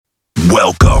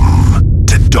Welcome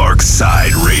to Dark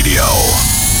Side Radio.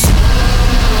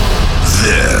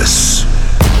 This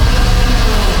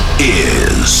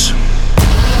is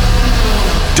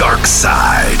Dark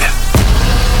Side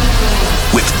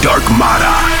with Dark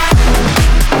Mata.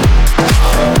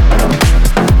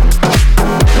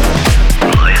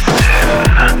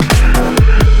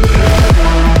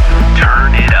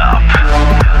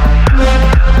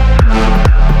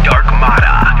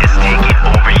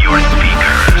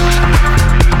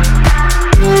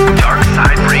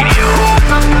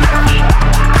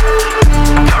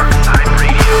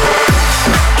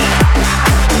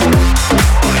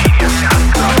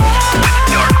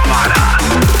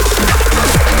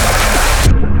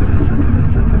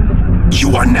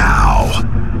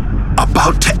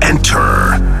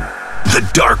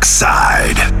 Dark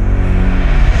Side.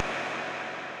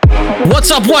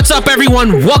 What's up,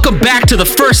 everyone? Welcome back to the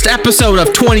first episode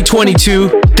of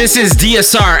 2022. This is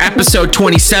DSR episode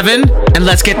 27, and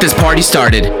let's get this party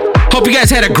started. Hope you guys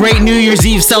had a great New Year's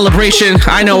Eve celebration.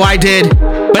 I know I did.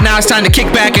 But now it's time to kick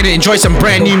back and enjoy some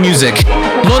brand new music.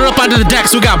 Loaded up onto the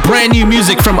decks, we got brand new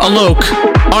music from Alok,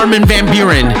 Armin van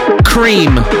Buuren,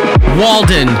 Cream,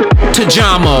 Walden,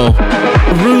 Tajamo,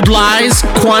 Rude Lies,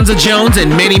 Kwanzaa Jones, and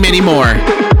many, many more.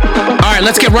 Alright,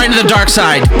 let's get right into the dark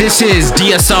side. This is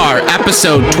DSR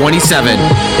episode 27.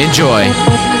 Enjoy.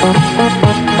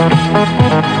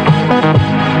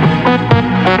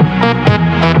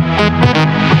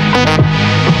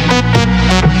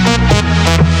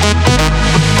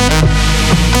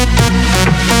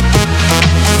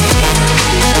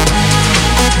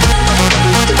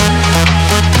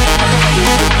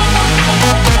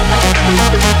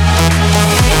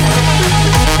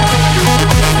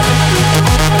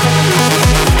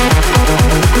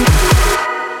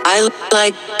 I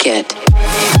like it.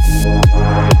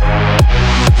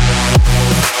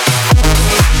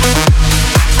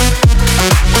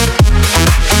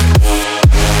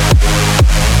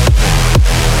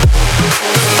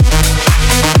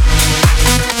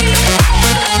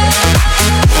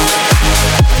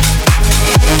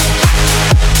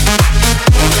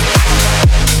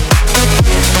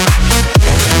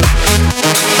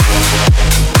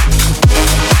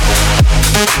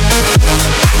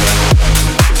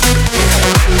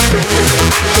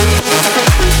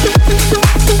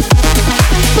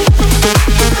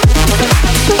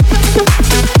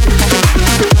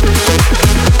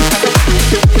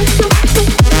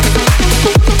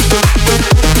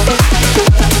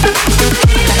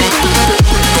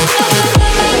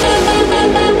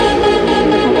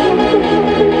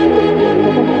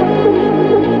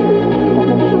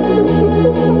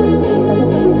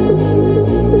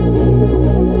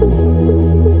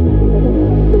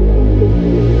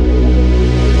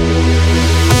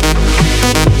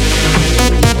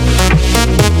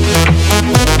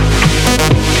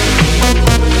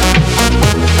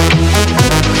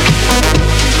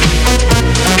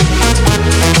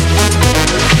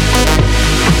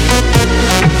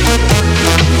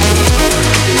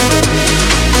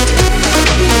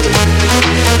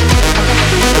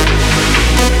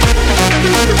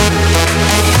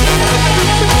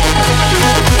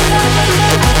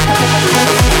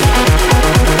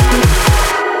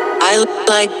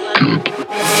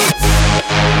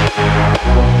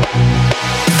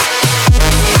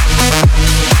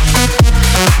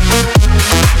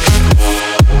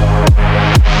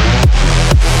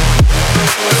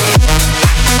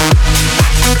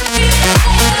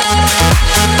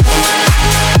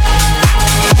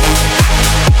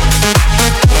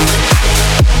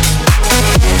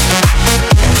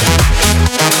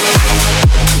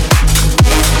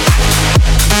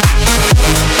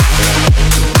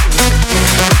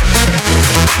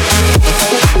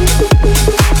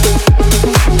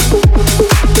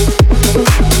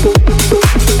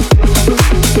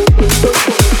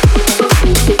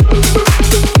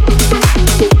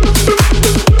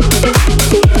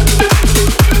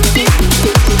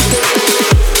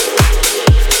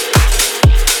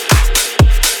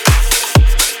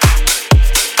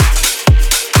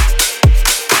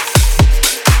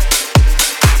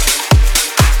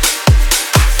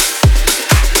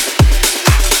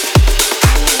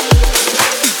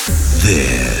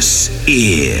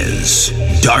 Is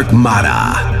Dark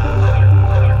Mata.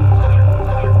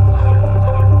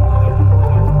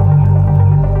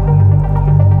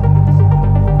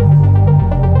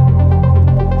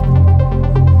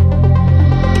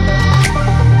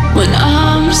 When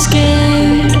I'm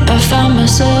scared, I find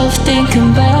myself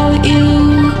thinking about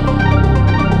you.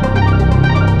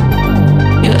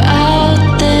 You're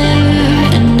out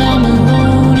there and I'm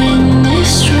alone in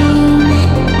this room.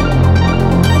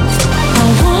 I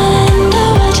wonder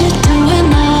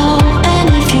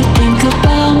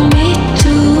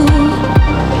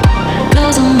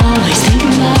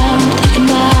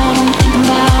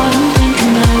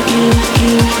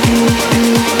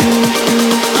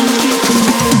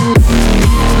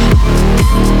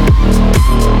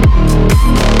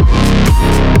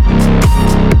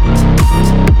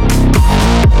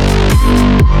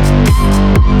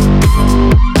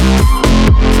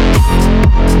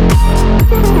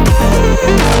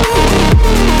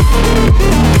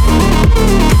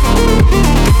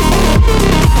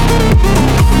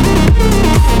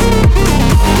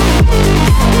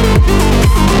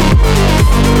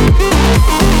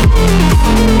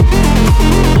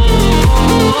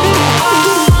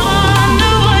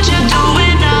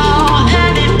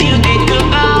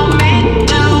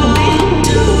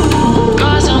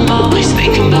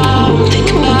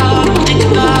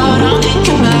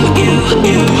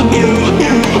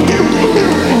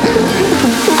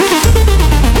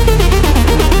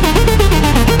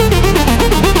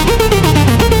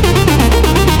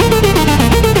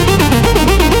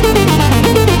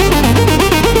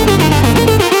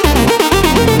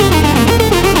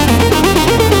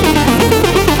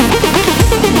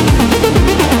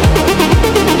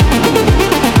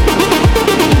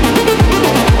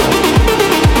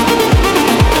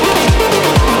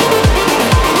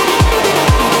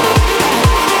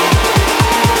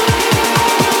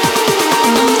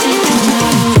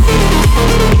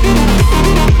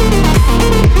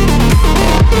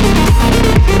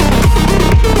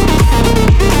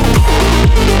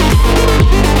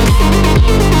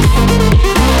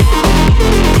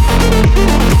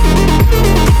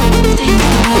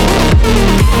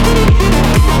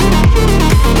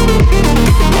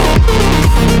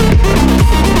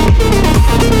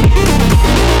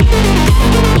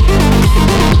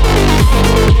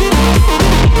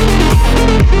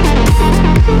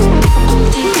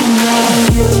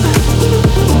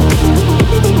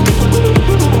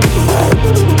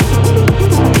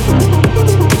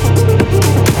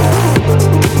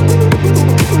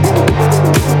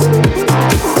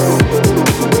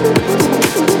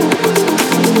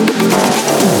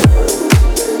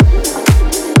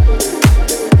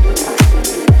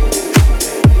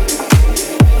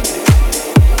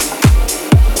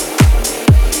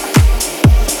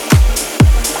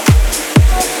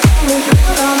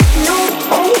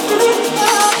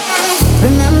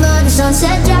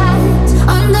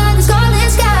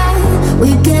We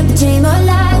kept the dream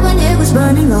alive when it was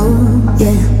burning low.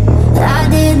 Yeah, I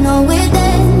didn't know it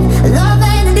then. Love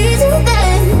ain't an easy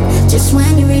thing. Just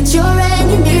when you reach your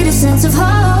end, you need a sense of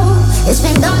hope. It's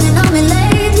been dawning on me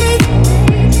lately.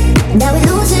 Now we're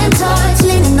losing touch,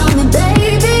 leaning on me,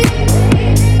 baby.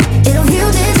 It'll heal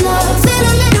this love, feel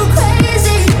a little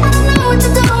crazy. I don't know what to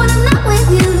do when I'm not with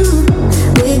you.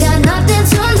 We got nothing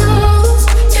to lose.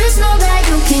 Just know that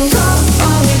you can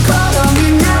call on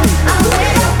me now. I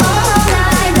wait up all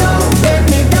night.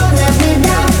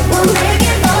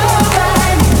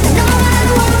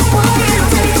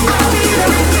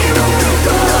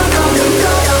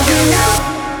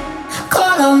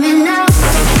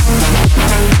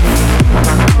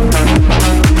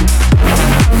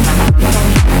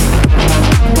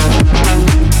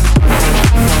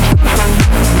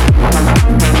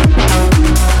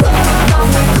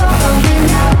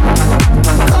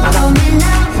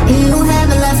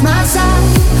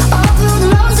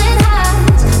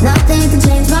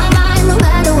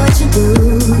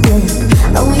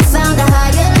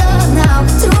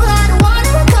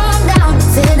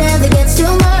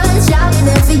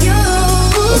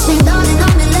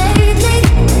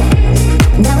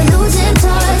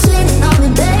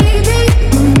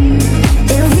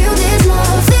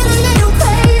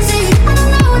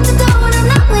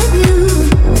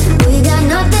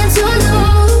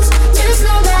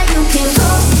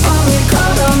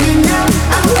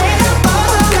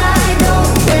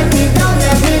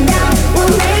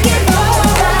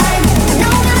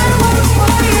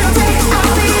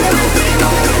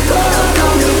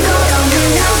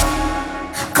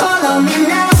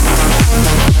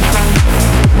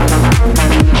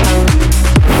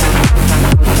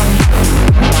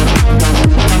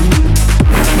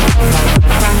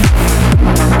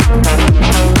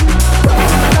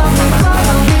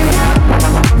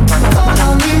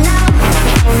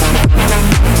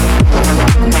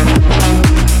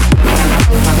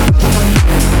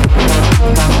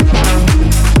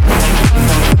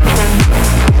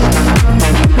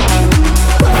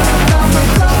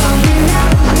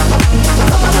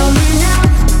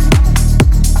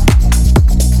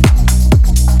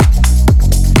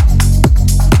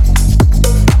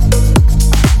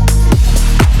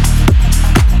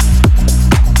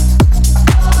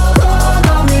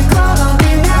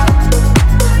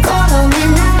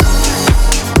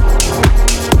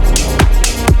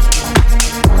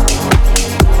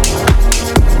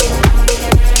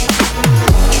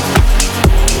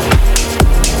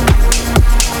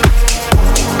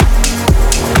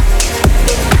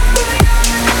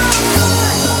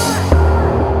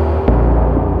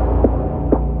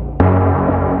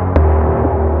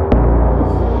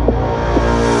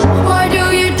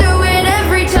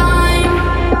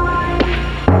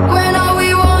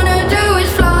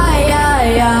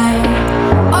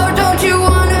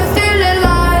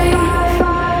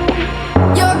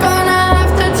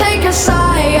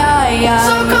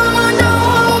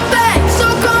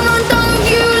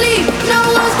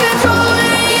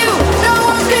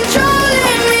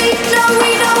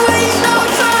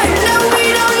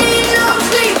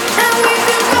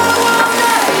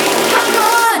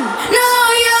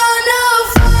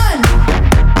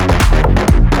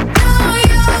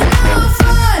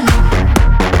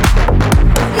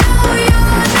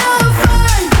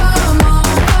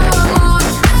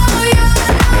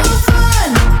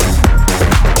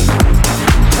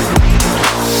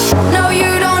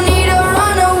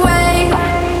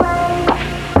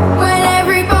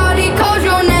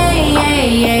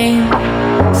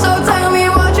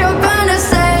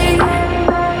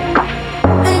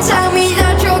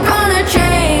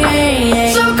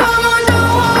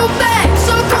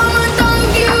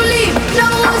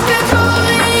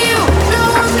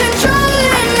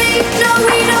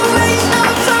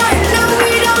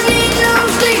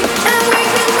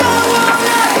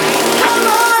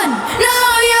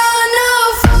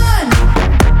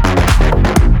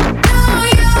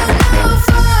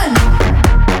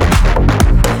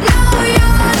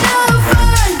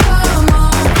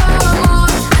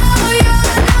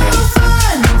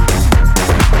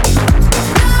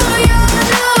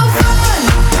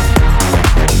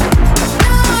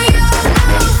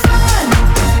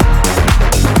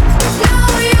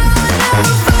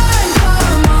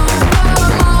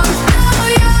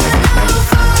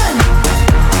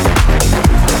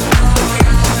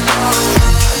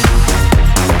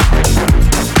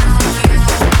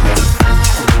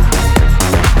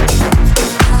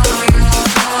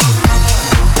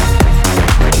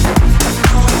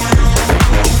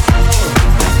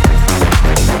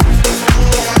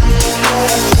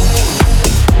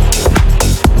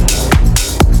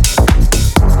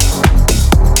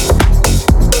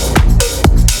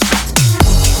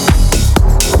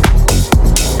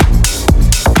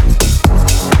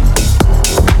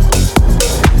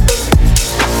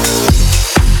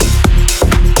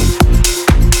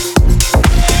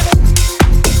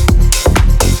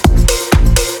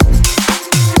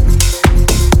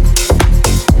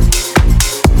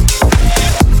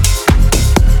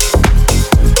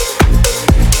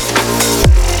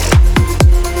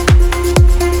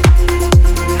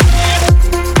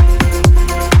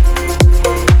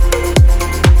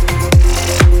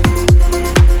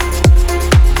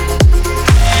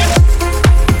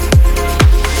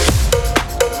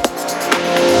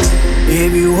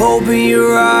 Open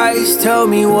your eyes, tell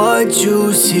me what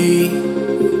you see.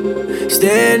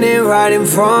 Standing right in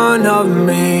front of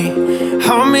me.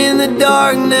 I'm in the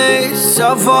darkness,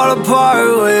 I fall apart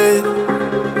with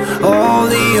all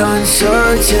the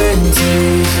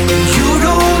uncertainty. You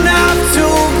don't have to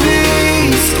be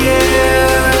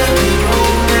scared. You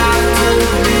don't have to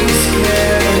be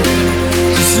scared.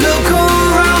 Just look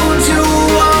around you,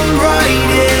 I'm right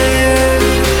here.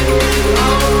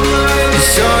 The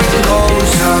sun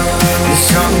goes up, the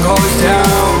sun goes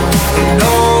down, and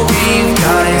all we've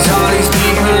got is all these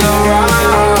people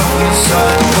around. The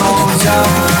sun goes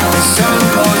up, the sun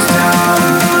goes down,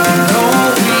 and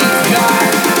all we've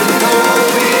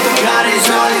got is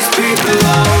all these people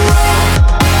around.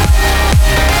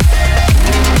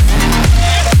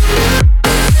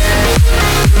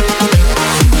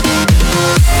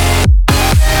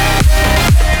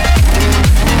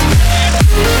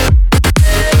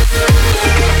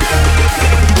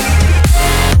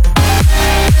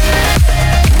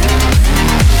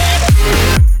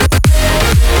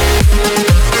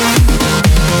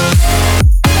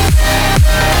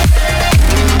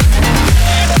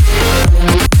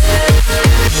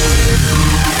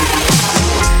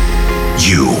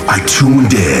 You are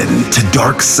tuned in to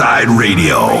Dark Side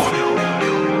Radio.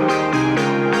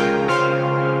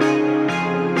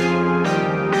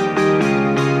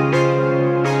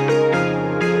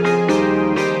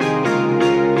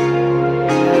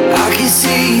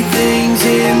 See things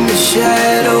in the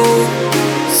shadow,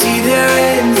 see their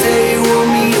ends, they want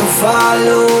me to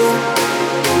follow.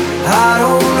 I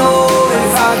don't know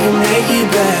if I can make it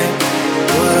back,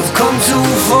 but I've come too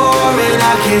far and I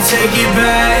can't take it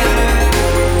back.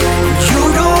 You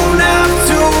don't have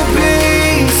to be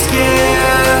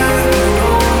scared. You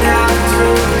don't have to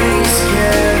be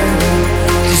scared.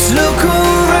 Just look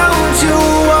around you,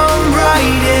 I'm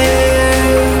right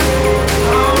here.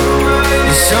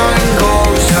 The sun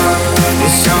goes up, the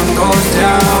sun goes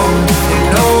down,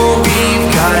 and all we've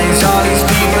got is all these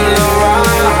people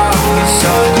around. The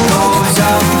sun goes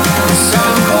up, the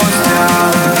sun goes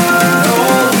down, and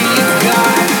all we've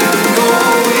got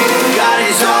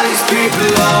is all these people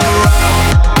around.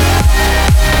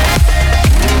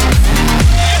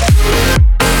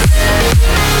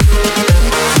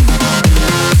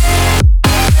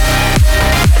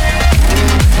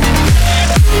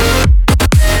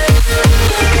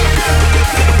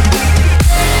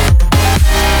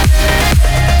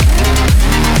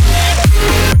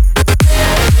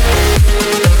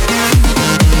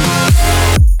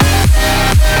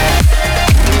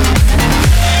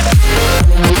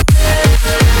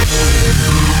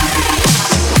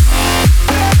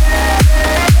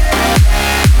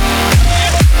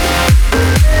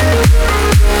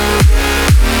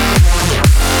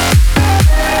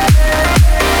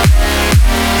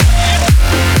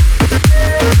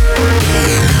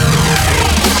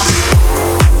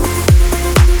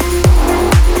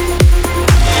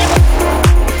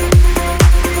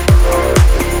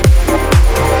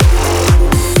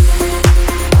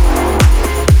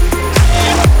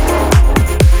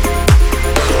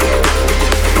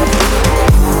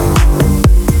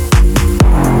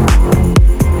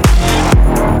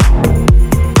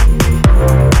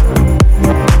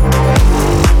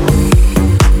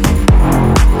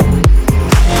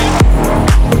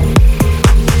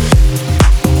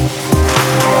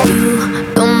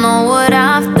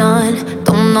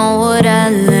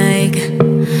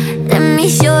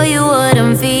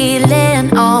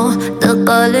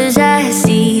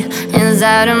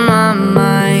 Out of my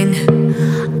mind,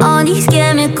 all these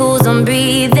chemicals I'm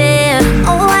breathing.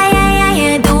 Oh,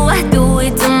 yeah, do I do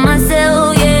it to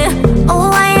myself, yeah.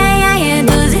 Oh, yeah,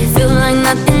 does it feel like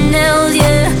nothing else,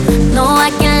 yeah. No,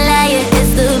 I can't lie, yeah,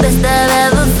 it's the best I've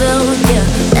ever felt, yeah.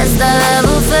 Best I've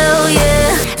ever felt,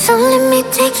 yeah. So let me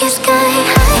take you sky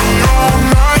high. All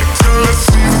night till I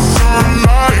see the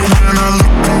sunlight. When I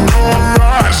look in your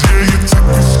eyes, yeah, you take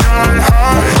me sky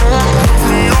high. Love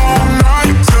me all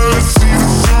night till I see the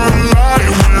sunlight.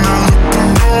 When I look in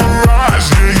your eyes,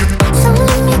 yeah, you. So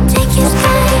let me take you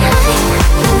sky high.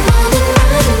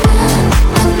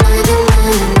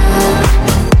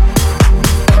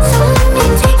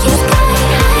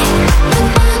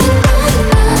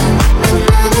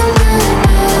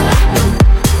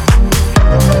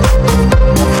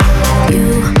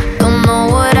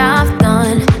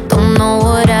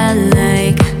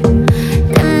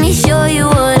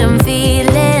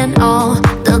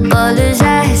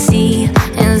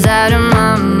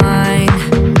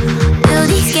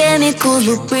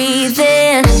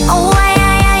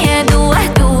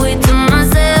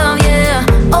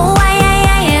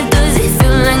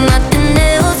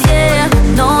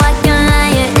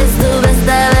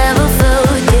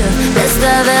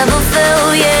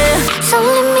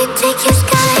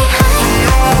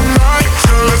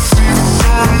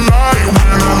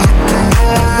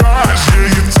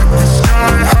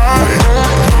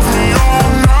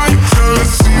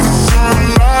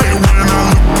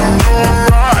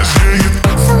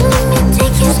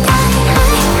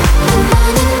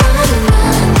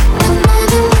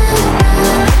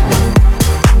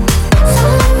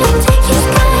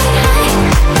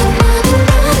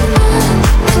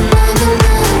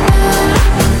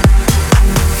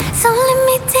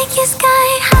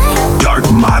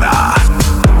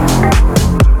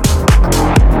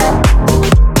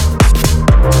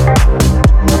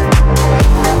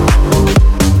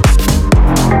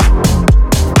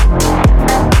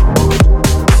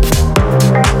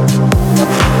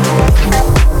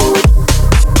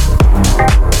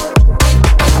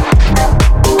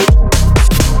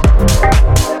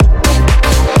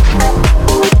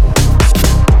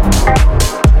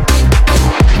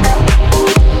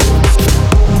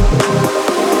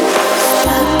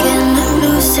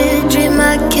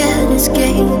 I can't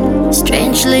escape.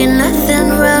 Strangely,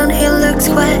 nothing around here looks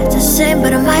quite the same.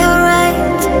 But am I alright?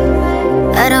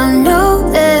 I don't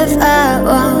know if I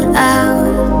want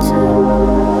out.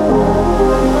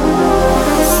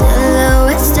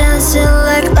 Silhouettes dancing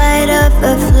like light up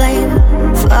a flame.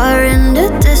 Far in the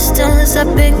distance, I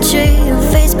picture your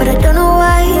face, but I don't know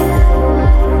why.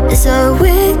 It's a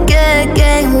wicked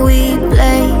game we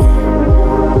play.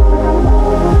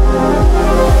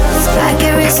 Sky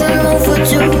carries a move for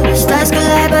two. The stars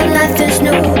collide, but nothing's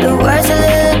new. The words a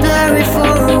little blurry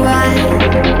for a while.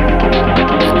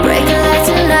 Break the lights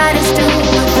tonight is due.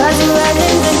 My thoughts are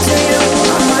running into you.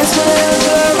 My mind's a little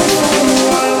blurry for a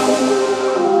while.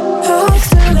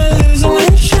 Lost in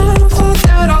hallucination,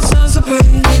 forget all sense of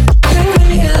pain.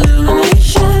 Maybe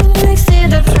illumination, mixed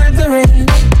it up with the rain.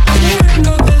 Here ain't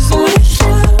no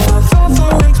desolation, I fall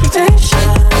for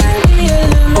expectation. Maybe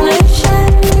illumination,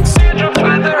 mixed it up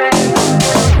with the rain.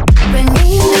 Bring me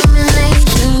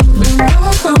illumination, bring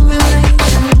your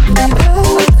combination, bring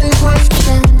your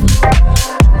equation.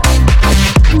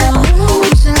 No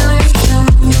hallucination,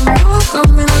 your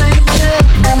combination,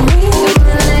 bring me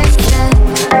illumination.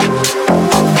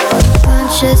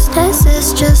 Consciousness is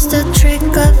just a trick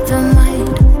of the mind.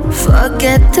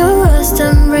 Forget the rest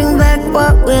and bring back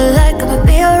what we like. I'ma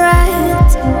be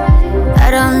alright. I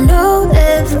don't know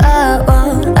if I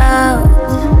want out.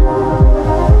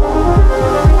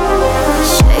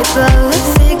 Shape of a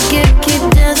figure, keep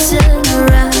dancing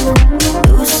around.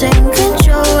 Losing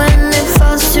control when it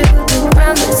falls to the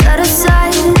ground. It's out of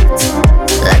sight,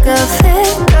 like a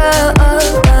figure of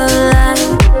a light.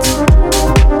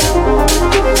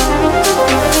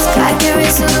 Sky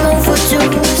carries a moon for two.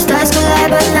 Stars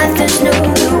collide, but nothing's new.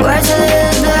 The words a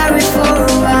little blurry for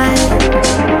a while.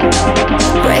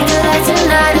 Break the lights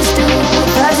tonight is due.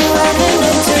 Cause you're running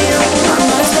into you. My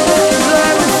mind's a little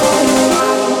blurry for a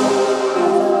while.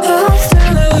 Lost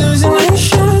in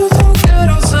hallucination, forget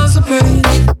all sense of pain.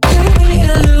 Maybe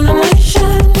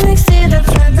illumination, mixed it up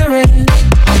with the rain.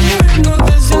 Here ain't no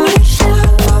desolation,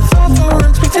 I fall for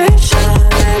expectation.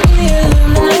 Maybe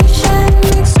illumination,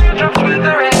 mixed it up with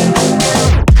the rain.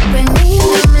 Bring me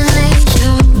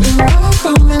illumination, bring your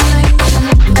combination,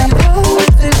 bring your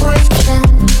equation.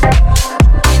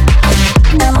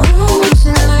 No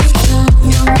hallucination,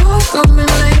 your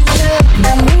combination,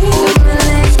 bring me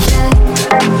illumination.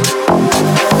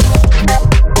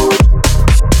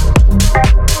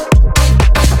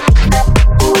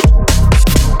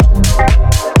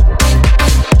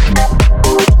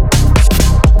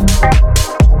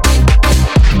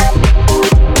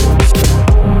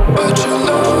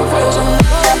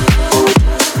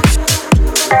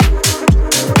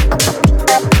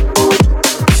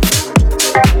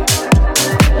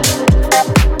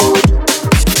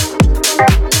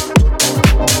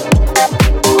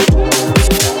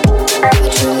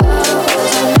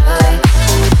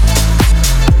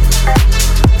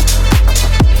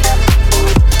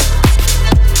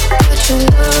 But your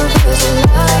love was a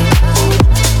lie.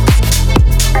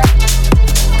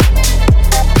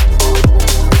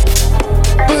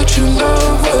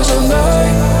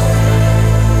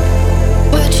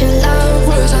 But your love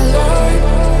was a lie.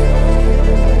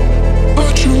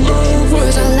 But your love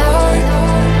was a lie.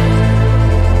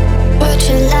 But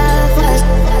your love was a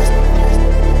lie.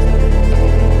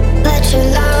 But your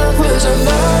love was a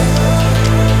lie.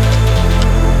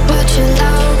 But your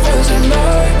love was a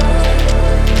lie.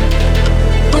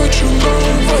 But your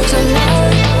love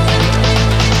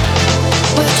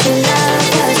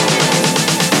was.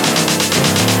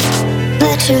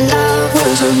 But your love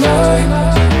was a lie.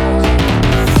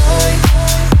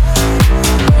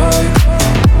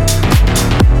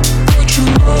 But your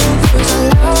love was a lie. But your love was a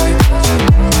lie.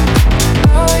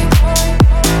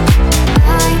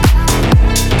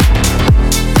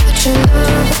 But your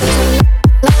love was.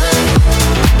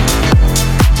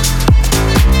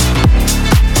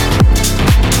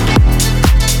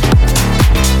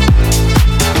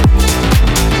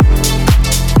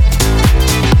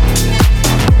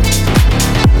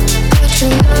 But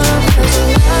your love was a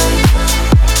lie.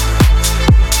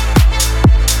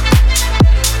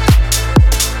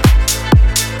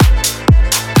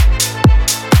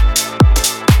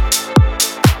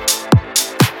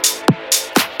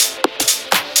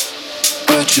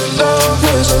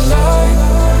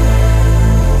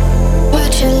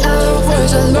 But your love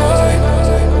was a lie. But your love was a lie.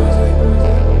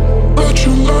 But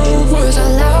your love was a lie. But your love was a lie. But your love was a lie. But your love was a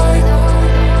lie.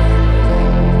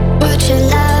 But your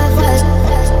love was.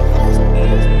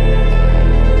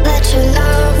 But your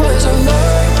love was a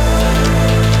lie.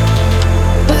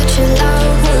 But your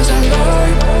love was a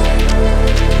lie.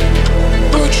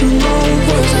 But your love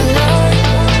was a lie.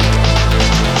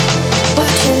 But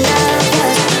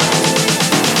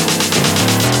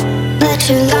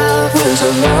your love was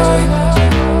a lie.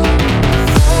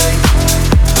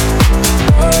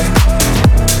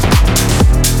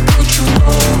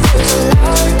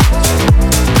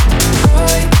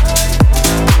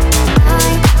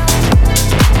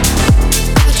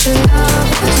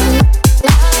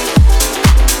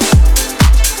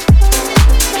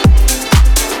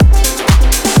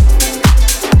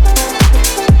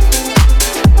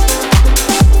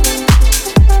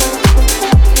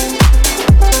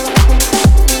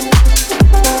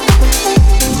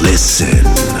 Listen,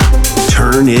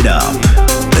 turn it up.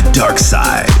 The dark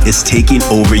side is taking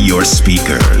over your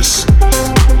speakers.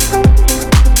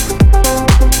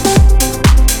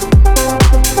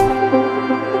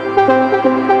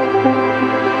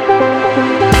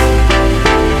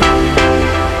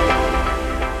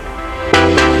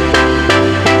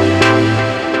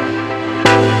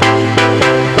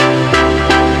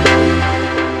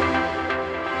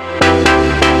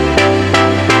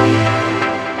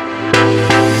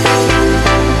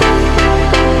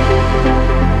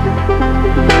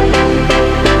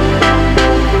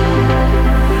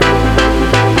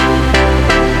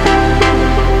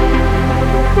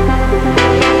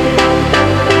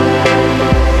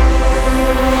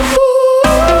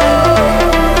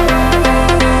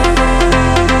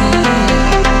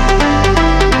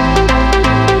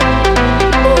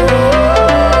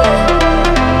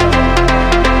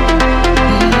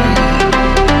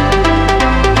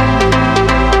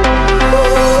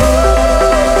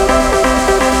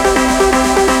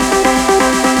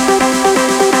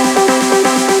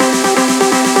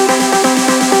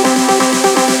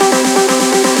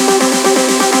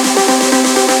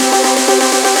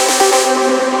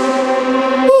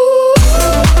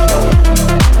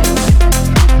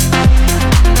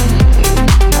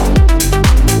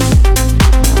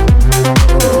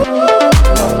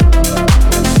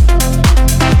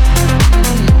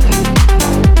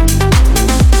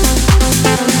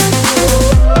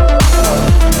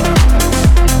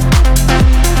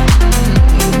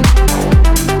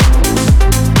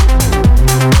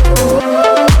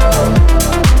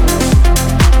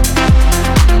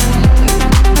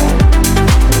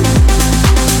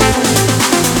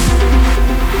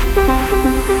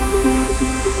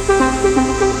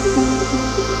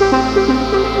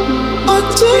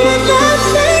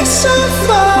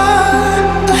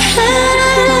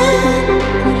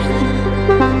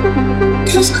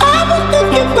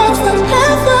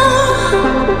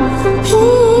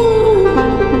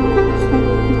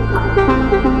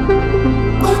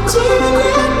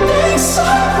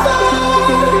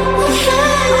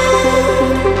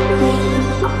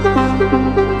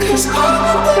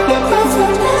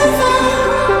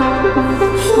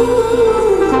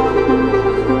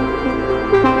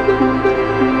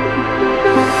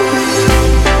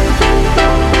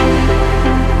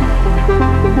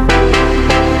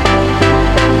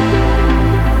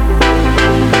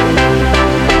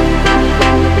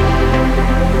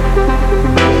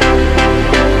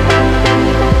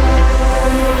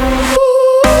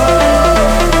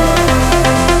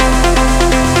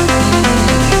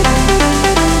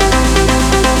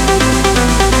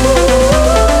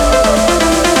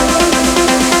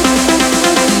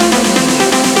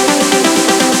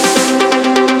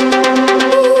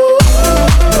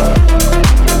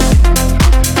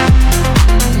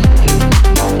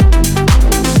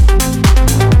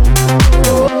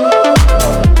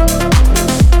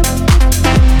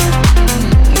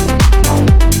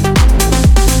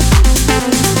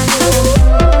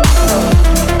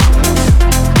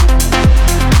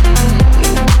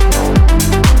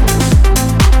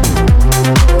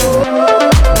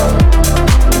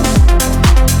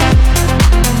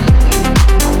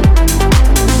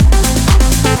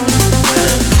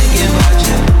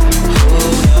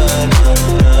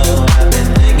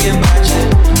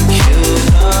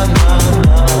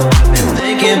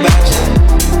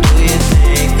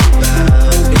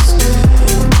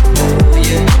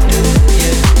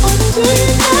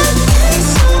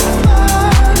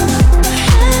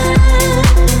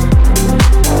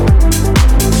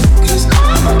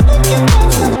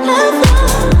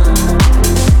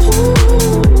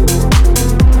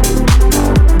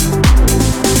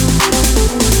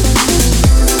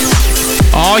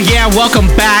 Welcome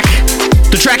back.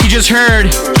 The track you just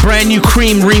heard, brand new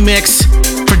Cream remix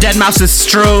for Deadmau5's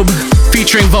Strobe,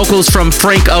 featuring vocals from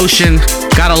Frank Ocean.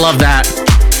 Gotta love that.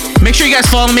 Make sure you guys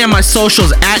follow me on my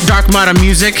socials at Dark Matter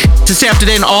Music to stay up to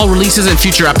date on all releases and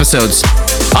future episodes.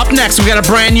 Up next, we got a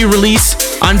brand new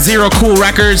release on Zero Cool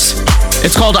Records.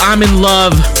 It's called I'm in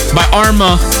Love by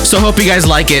Arma, so hope you guys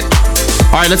like it.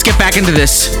 Alright, let's get back into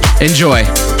this. Enjoy.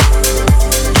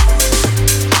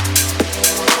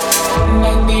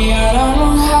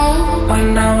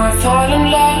 fall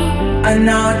in love. I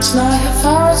know it's not your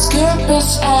fault, skip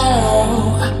this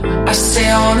arrow. I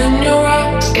sail in your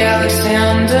eyes, galaxy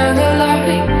under the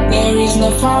light. There is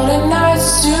no falling night,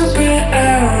 super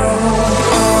arrow.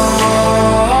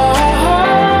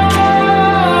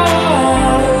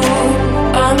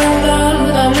 I'm in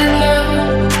love, I'm in love.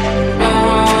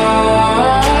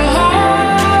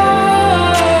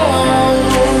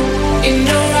 In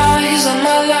your eyes, I'm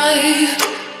alive.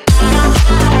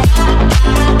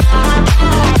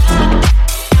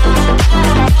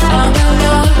 I'm in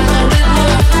love, I'm in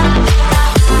love.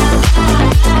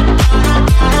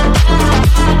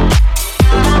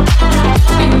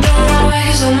 In your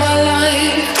eyes, I'm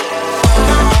alive.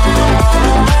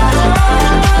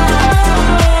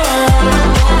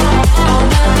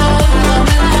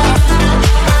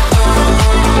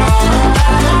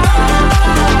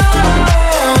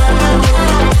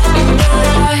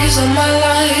 Of my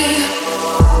life,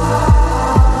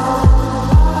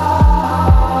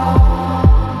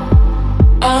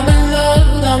 I'm in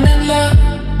love, I'm in love.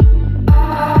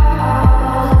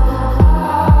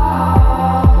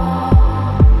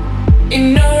 In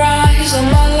your eyes, of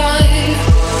my life.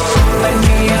 Like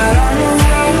me, I don't know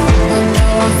how. I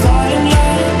know I fall in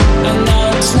love. I know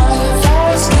it's not your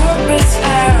fault, stupid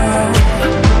arrow.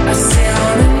 I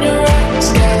sail in your eyes,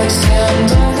 galaxy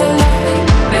under the light.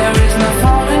 There is no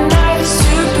falling night,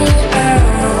 super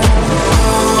arrow.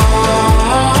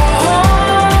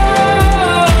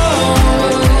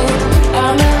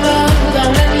 I'm in love,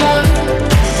 I'm in love.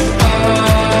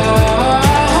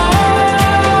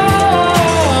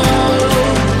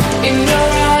 In your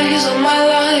eyes, of my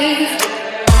life.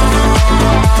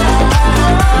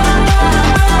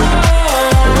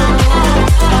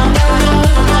 I'm in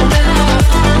love, I'm in love.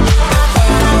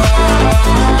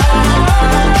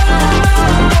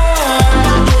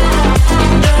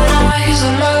 In your eyes,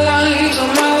 of my life, of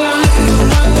my life, of my life, of my life, of my life, of my life, of my life. In your eyes, of my life, of my life,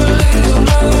 of my life, of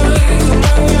my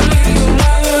life,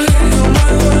 of my life, of my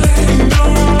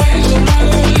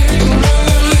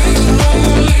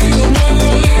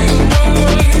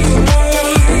life, of my life.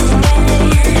 In your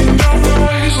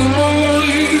eyes, of my life.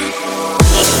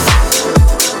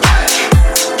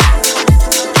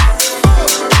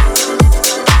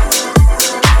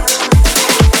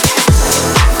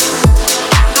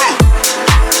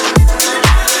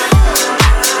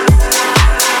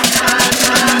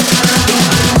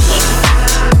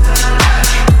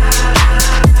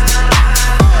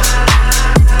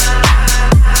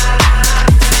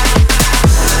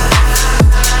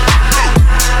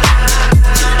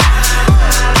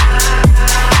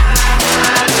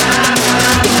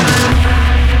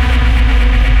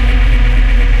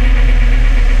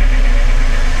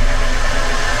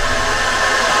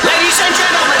 Ladies and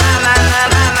gentlemen.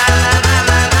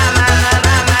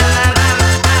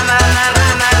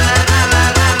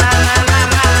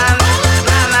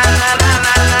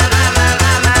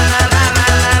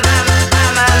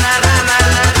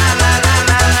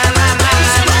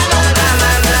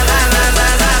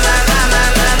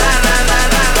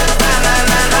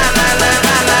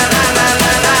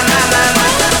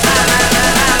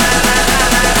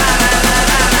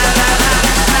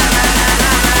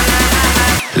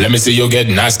 Let me see you get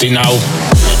nasty now.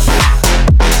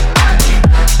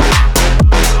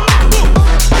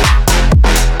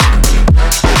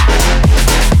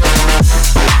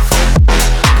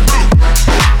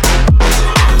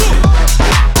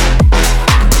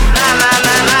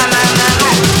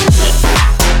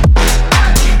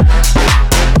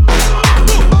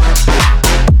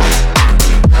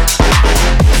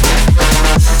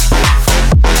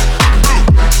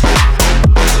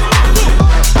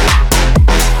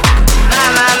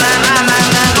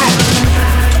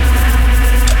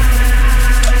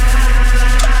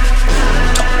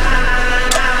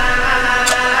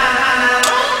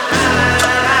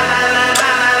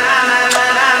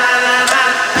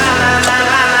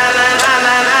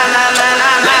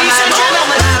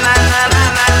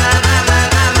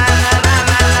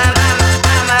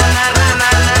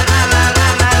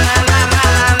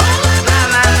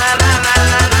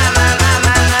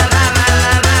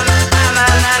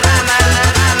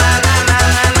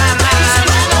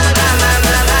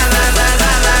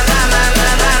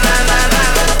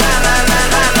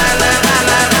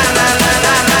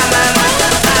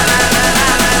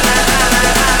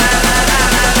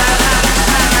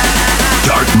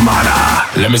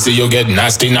 Let me see you get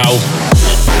nasty now.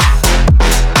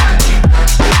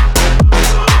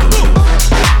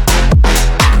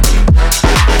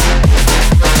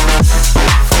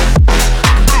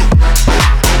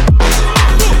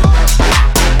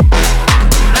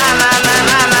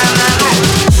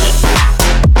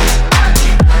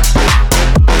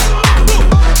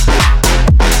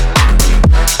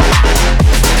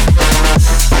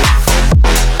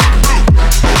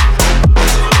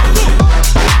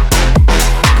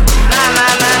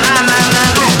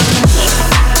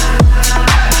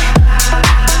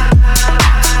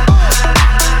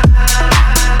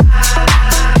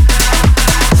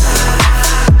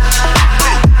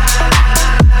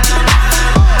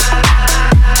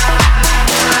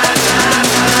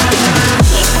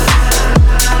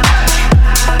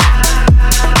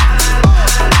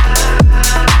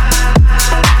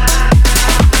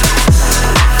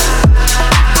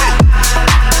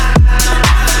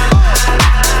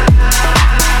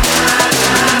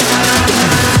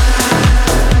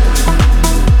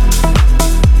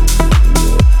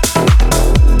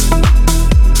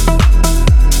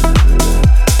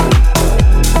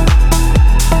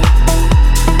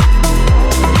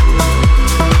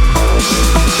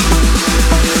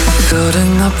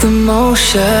 the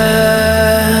motions,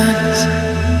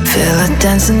 feel it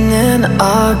dancing in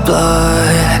our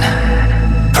blood,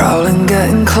 prowling,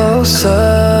 getting closer,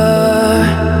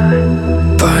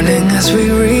 burning as we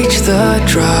reach the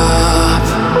drop.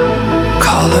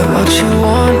 Call it what you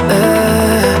want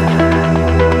it,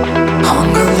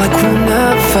 hunger like we'll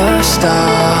never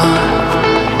stop.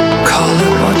 Call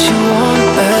it what you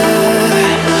want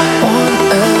it, want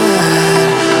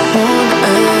it, want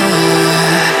it.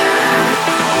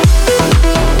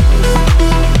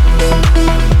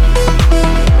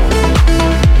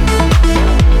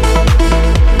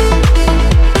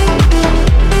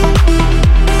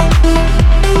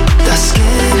 The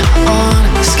skin on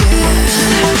skin.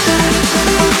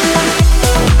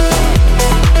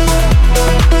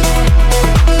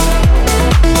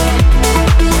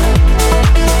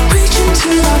 Reaching to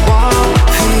the wall,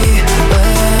 feeling.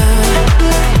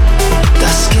 The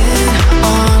skin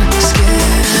on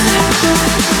skin.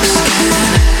 Skin.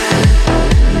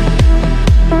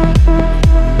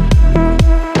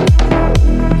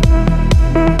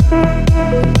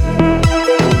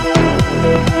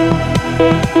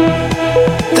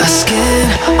 The skin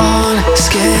on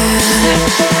skin.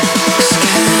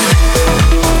 Skin.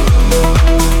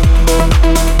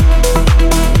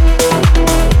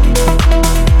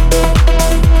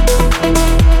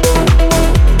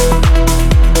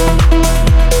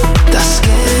 The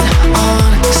skin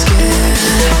on skin.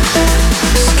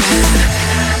 Skin.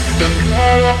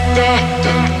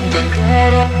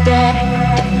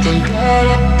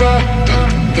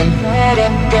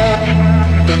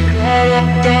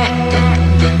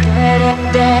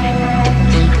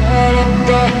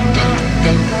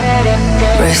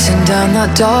 Racing down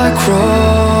that dark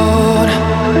road,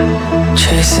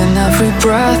 chasing every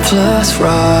breathless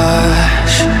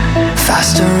rush,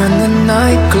 faster in the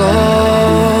night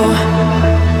glow,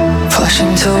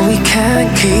 pushing till we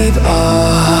can't keep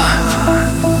up.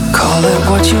 Call it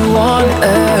what you want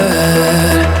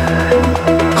it,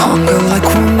 hunger like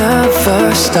we'll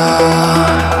never stop.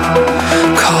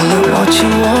 Call it what you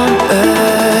want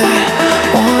it,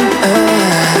 want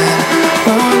it,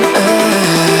 want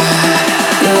it,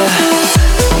 yeah.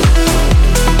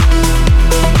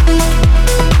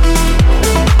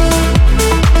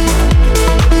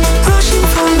 Rushing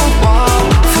from the wall,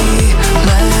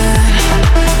 feeling.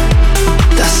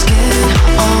 The skin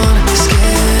on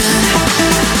skin.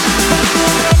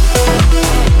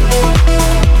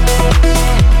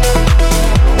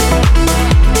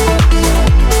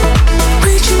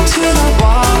 Reaching to the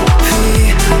wall,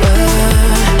 feeling.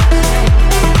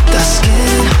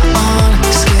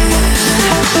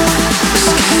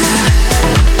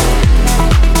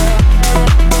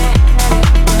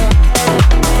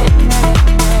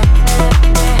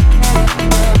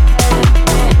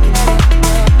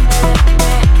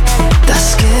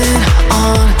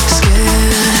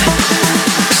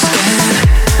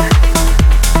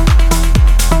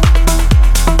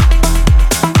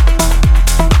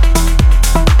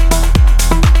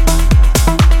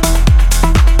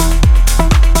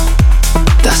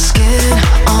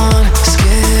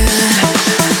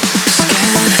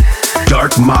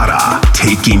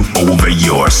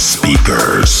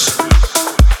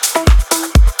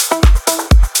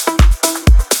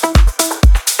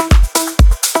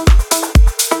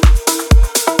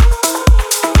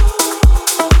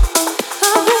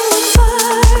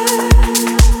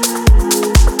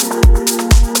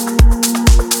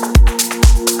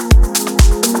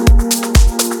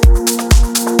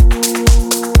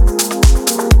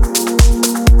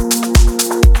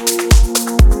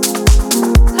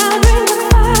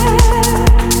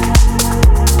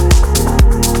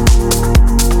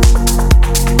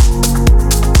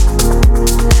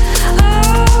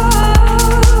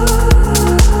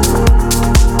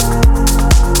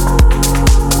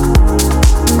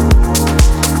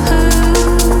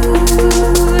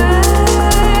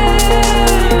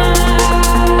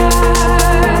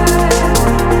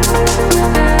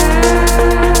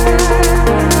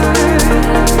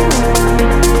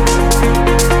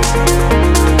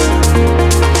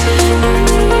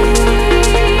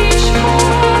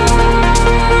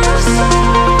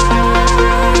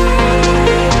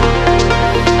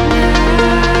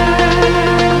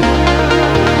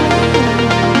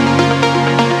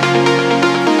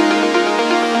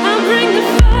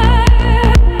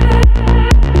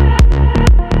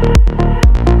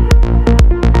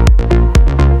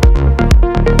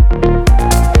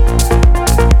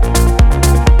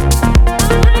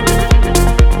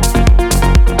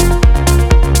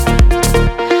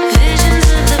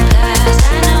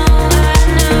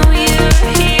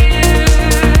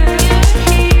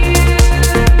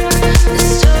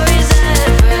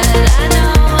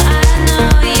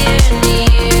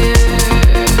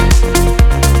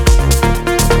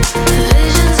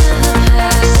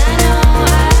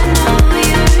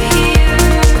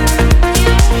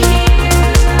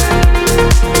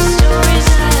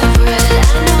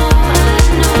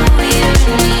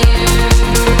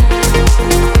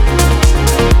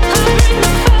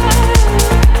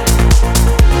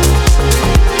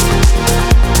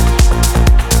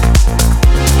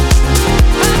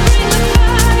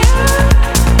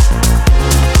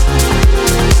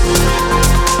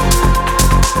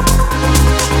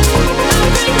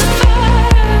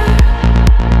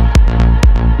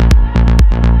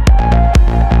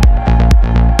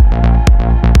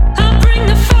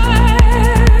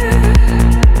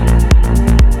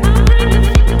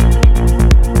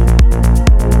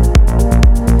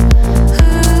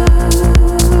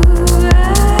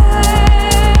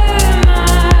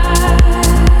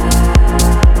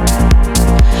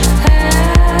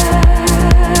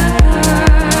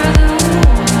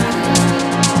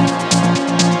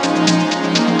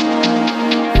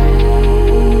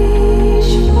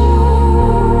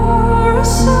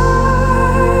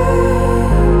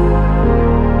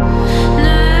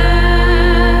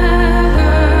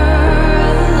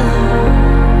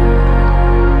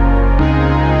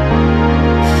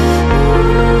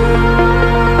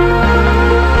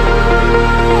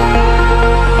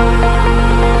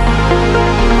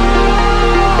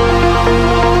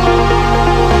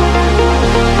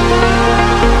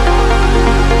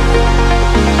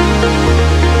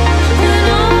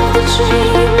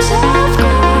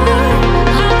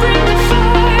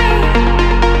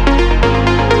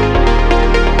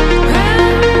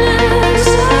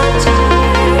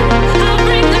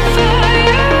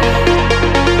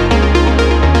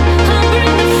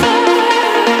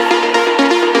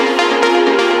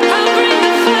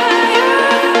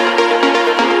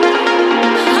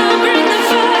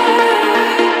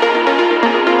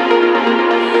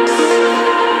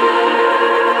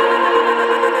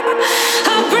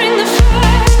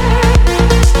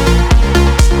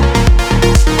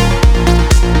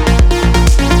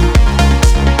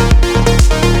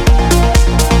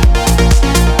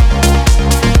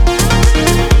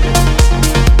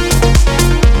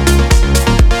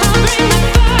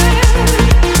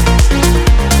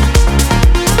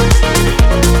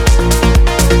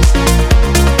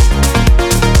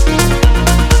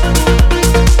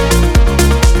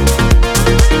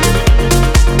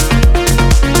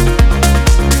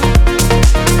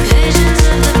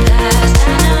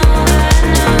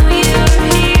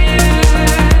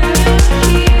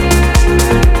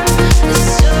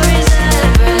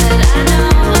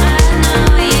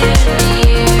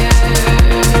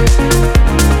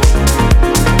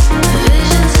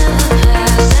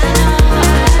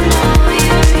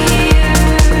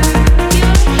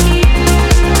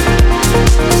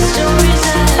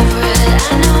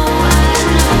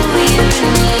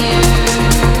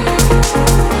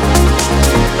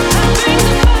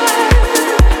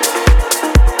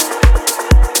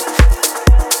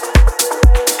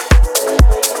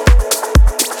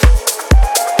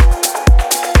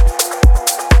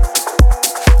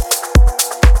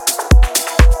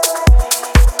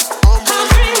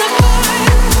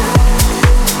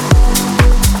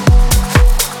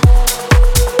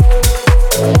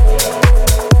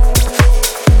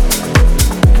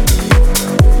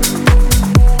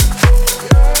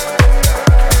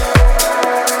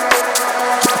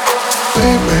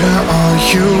 where are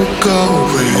you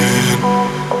going?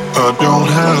 I don't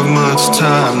have much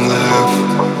time left.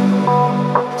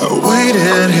 I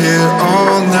waited here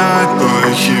all night,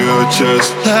 but you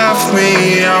just left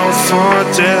me out for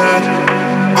dead.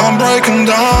 I'm breaking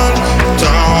down,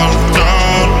 down,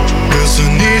 down, 'cause I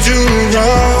need you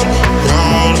round,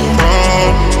 round,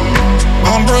 round.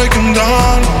 I'm breaking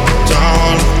down,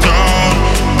 down, down,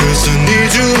 'cause I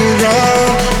need you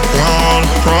round, round,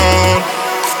 round.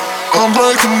 I'm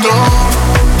breaking down.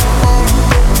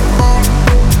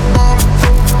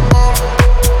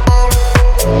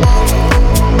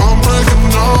 I'm breaking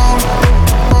down,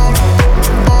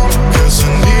 'cause I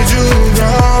need you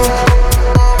around.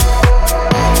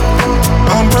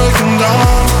 I'm breaking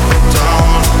down,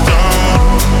 down, down,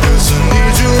 'cause I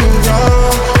need you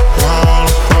around, round,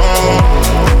 round.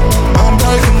 I'm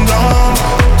breaking down,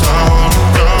 down,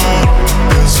 down,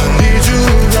 'cause I need you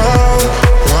around,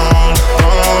 round,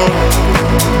 round.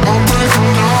 I'm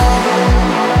breaking down.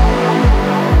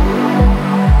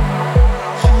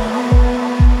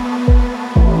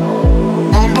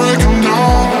 I'm breaking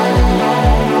down.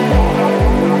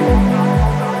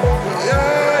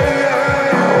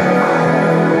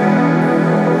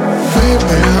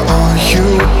 Where are you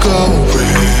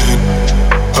going?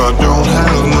 I don't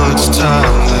have much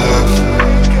time left.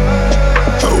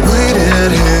 I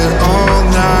waited here all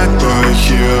night, but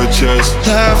you just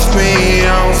left me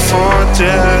out for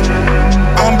dead.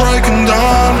 I'm breaking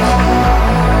down.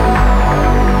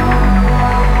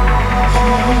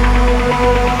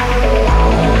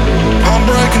 I'm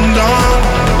breaking down,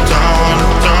 down,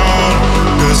 down,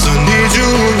 'cause I need you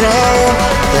around,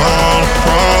 round,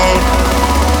 round.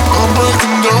 I'm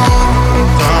breaking down,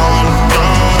 down,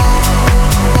 down.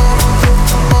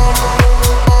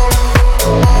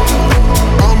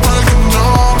 I'm breaking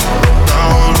down,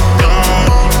 down, down,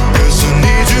 'cause I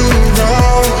need you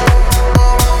around.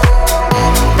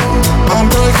 I'm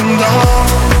breaking down,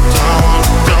 down,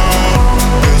 down,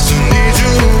 'cause I need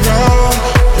you around,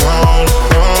 round,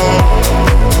 round.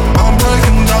 I'm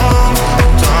breaking down,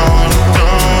 down,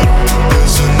 down,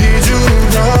 'cause I need you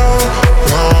around,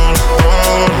 round,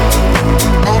 round.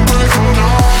 I'm breaking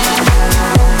down.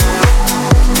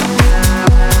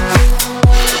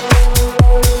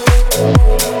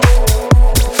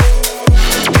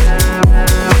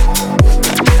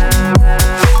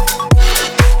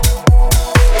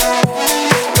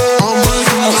 I'm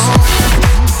breaking down.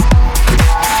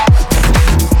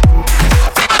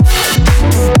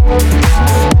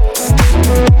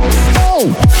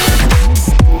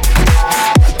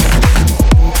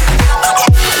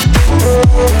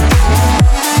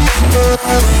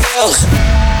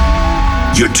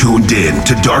 You're tuned in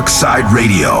to Dark Side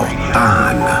Radio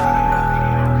on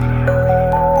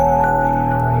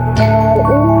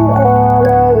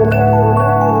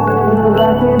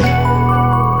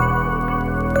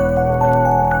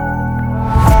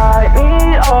I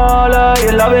need all of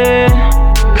your loving,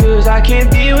 'cause I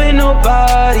can't be with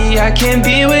nobody, I can't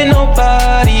be with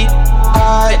nobody.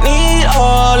 I need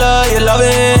all of your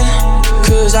loving,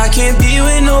 'cause I can't be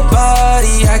with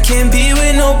nobody, I can't be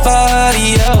with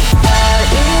nobody else. I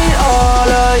need all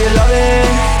of your loving.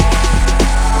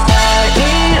 I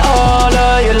need all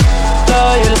of your,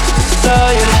 love your,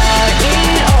 love your. I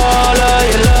need all of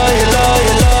your, love your, love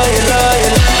your, love your, love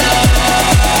your.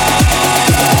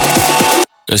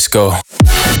 Let's go.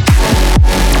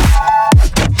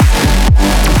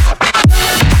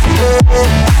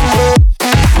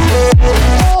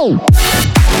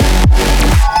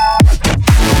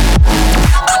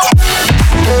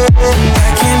 I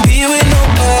can't be with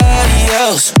nobody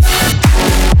else.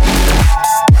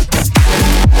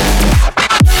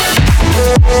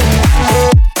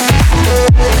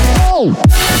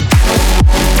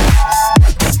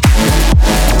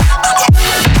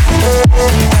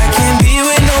 I can't be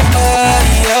with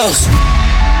nobody else.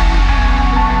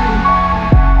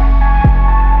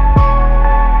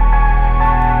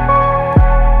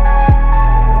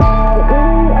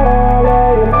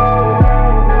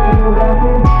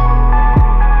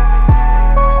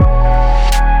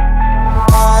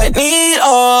 I need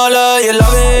all of your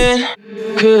loving,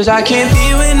 'cause I can't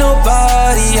be with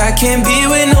nobody, I can't be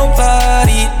with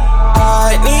nobody.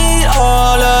 I need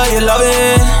all of your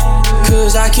loving,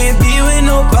 'cause I can't be with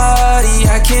nobody,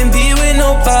 I can't be with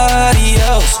nobody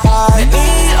else. I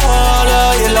need all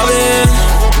of your loving,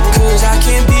 'cause I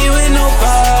can't be with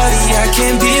nobody, I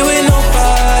can't be with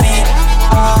nobody.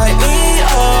 I need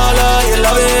all of your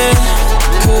loving,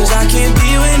 'cause I can't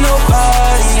be with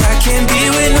nobody, I can't be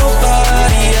with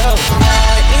nobody else.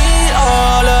 I need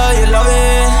all of your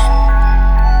loving.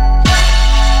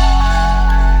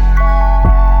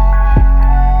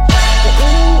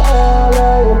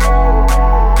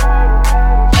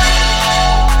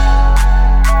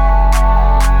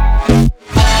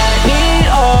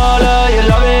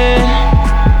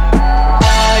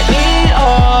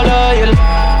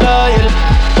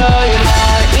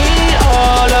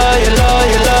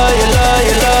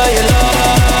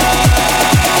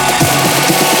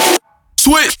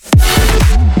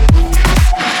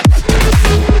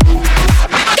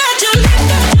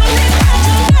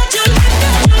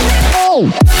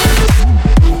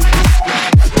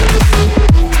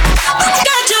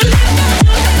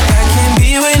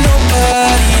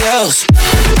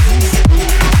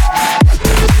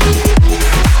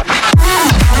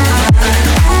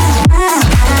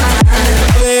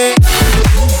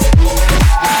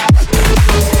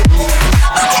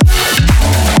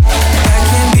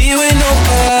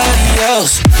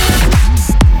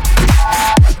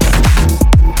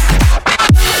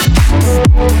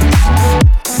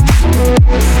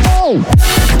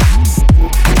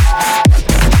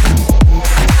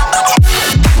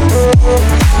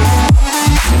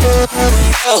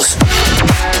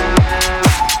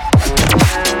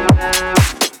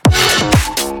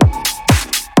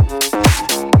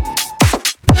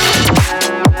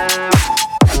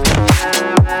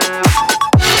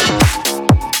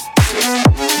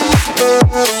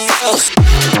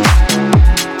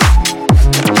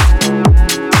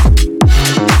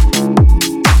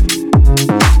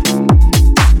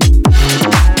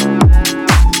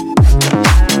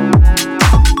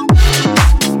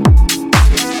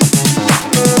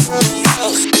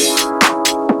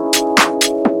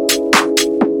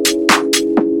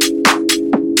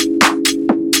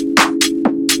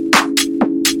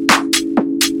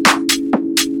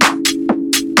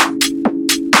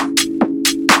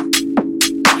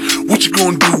 What you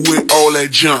gonna do with all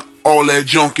that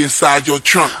junk inside your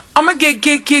trunk? I'ma get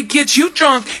you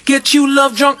drunk, get you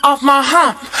love drunk off my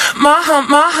hump, my hump,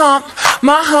 my hump,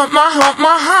 my hump, my hump,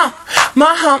 my hump,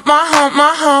 my hump, my hump,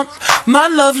 my hump, my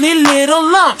lovely little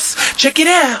lumps. Check it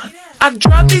out. I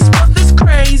drive these brothers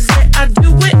crazy. I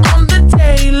do it on the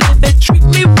daily. They treat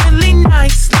me really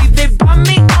nicely. They buy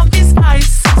me all these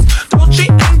ices, Dolce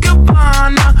and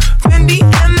Gabbana, Fendi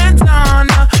and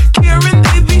Adana. Karen,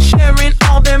 they be sharing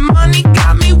all their money.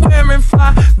 Got me wearing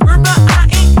fly Burberry. I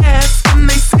ain't asking.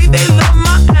 They say they love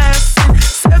my ass. And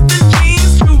 7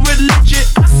 jeans through religion.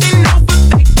 I say no, but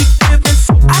they keep giving,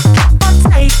 so I keep on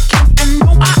taking. And no,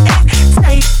 I ain't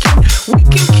taking. We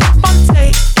can keep on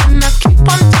taking. I keep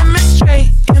on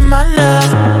demonstrating my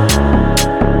love.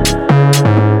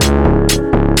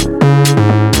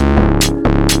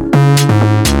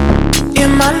 In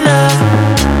my love.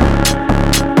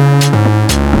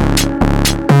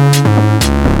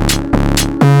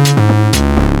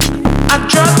 I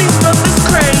drive these brothers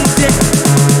crazy.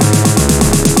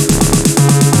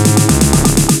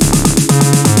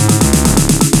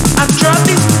 I drive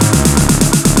these.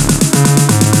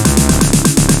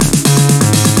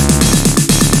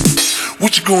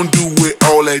 What you gonna do with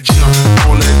all that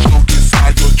junk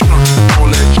inside your trunk, all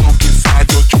that junk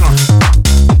inside your trunk?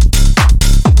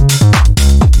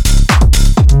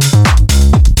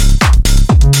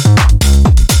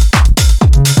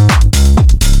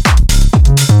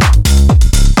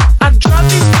 I drive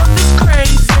these brothers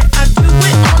crazy. I do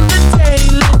it on the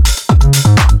daily.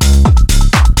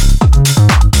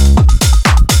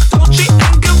 Dolce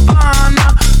and Gabbana,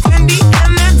 Fendi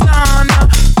and Adana.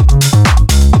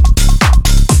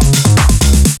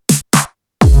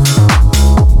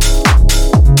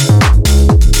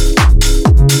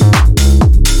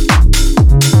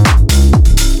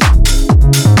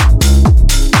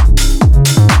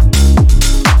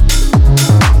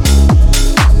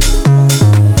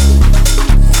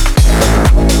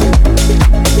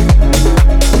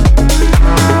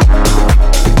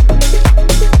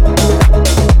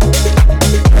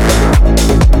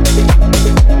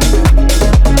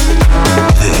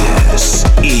 This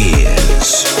is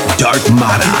Dark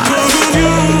Mata.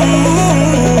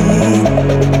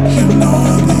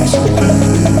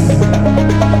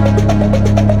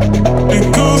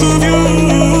 Because of you,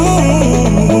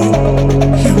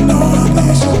 you know I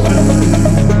need some pain.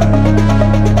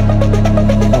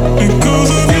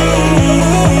 Because of you,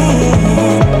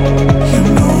 you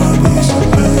know I need some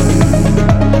pain.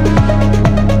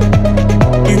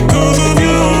 Because of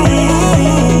you,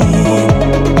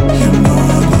 you know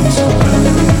I need some pain.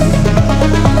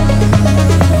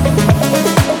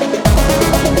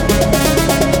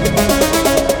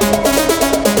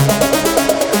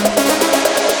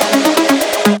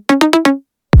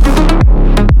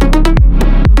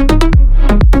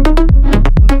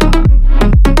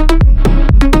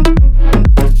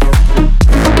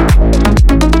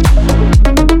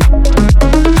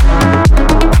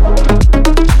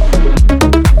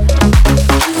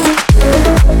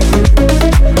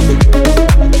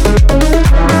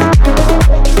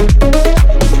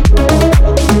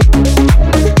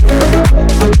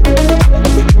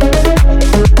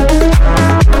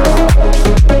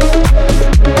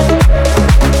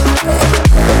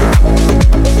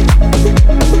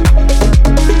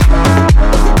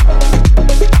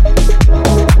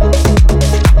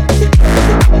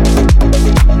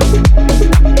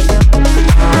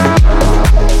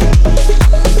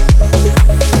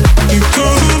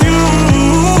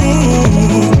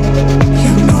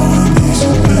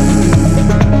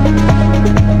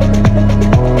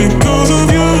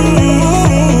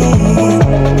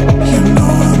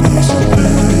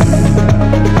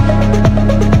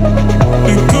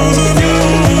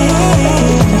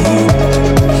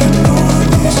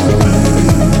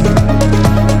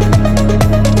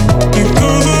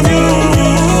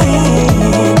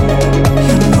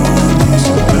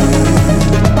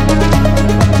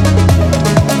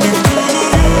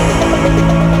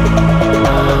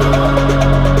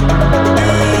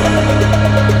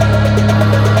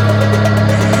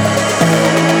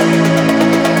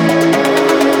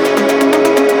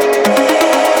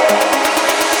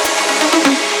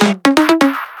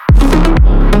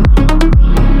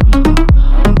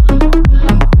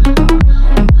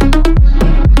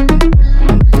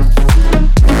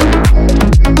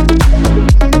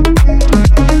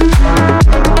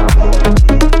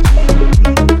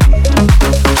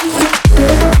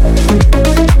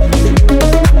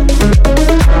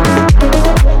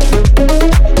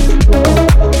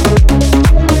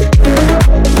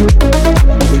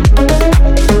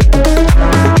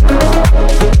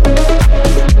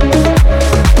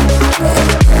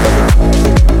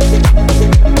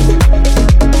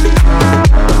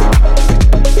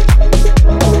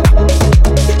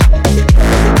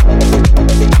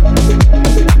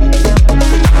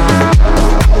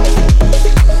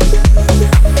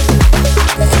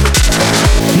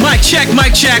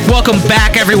 welcome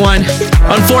back, everyone.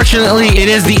 Unfortunately, it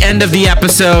is the end of the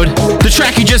episode. The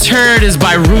track you just heard is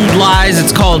by Rude Lies.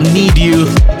 It's called Need You.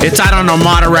 It's out on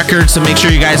Armada Records, so make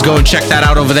sure you guys go and check that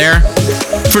out over there.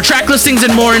 For track listings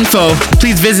and more info,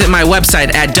 please visit my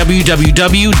website at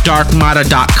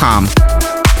www.darkmata.com.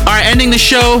 Alright, ending the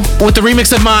show with a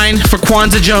remix of mine for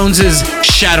Kwanzaa Jones's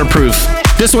Shatterproof.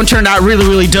 This one turned out really,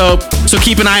 really dope, so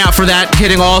keep an eye out for that,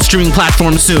 hitting all streaming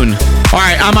platforms soon.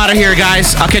 Alright, I'm out of here,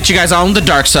 guys. I'll catch you guys on the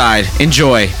dark side.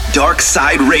 Enjoy. Dark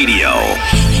Side Radio.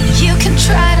 You can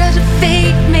try to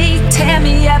defeat me, tear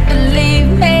me up and leave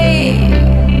me.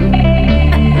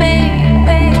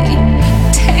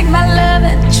 Take my love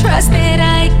and trust that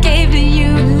I